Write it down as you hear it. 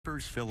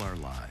Numbers fill our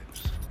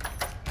lives.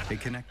 They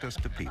connect us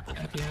to people.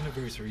 Happy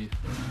anniversary.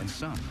 And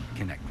some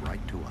connect right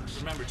to us.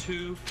 Remember,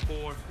 2,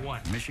 4,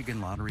 1. Michigan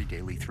Lottery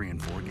Daily 3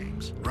 and 4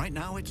 games. Right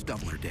now, it's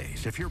Doubler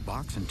Days. If your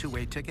box and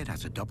two-way ticket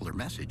has a doubler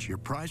message, your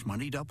prize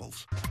money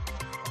doubles.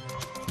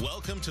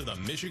 Welcome to the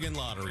Michigan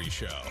Lottery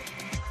Show.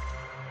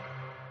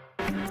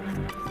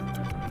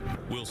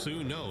 We'll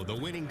soon know the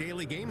winning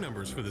daily game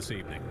numbers for this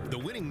evening. The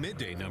winning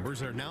midday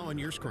numbers are now on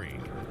your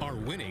screen. Our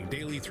winning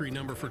daily 3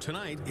 number for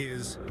tonight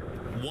is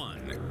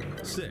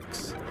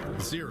 160.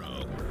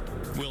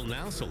 We'll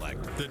now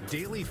select the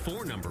daily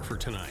 4 number for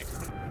tonight.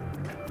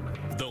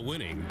 The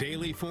winning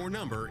daily 4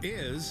 number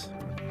is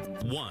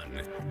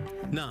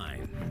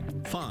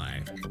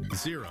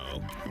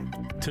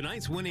 1950.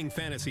 Tonight's winning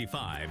Fantasy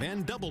 5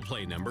 and double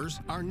play numbers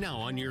are now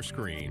on your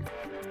screen.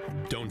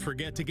 Don't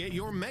forget to get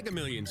your Mega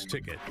Millions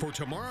ticket for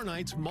tomorrow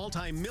night's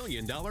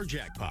multi-million-dollar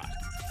jackpot.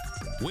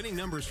 Winning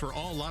numbers for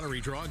all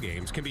lottery draw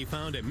games can be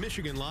found at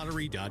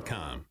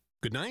MichiganLottery.com.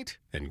 Good night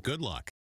and good luck.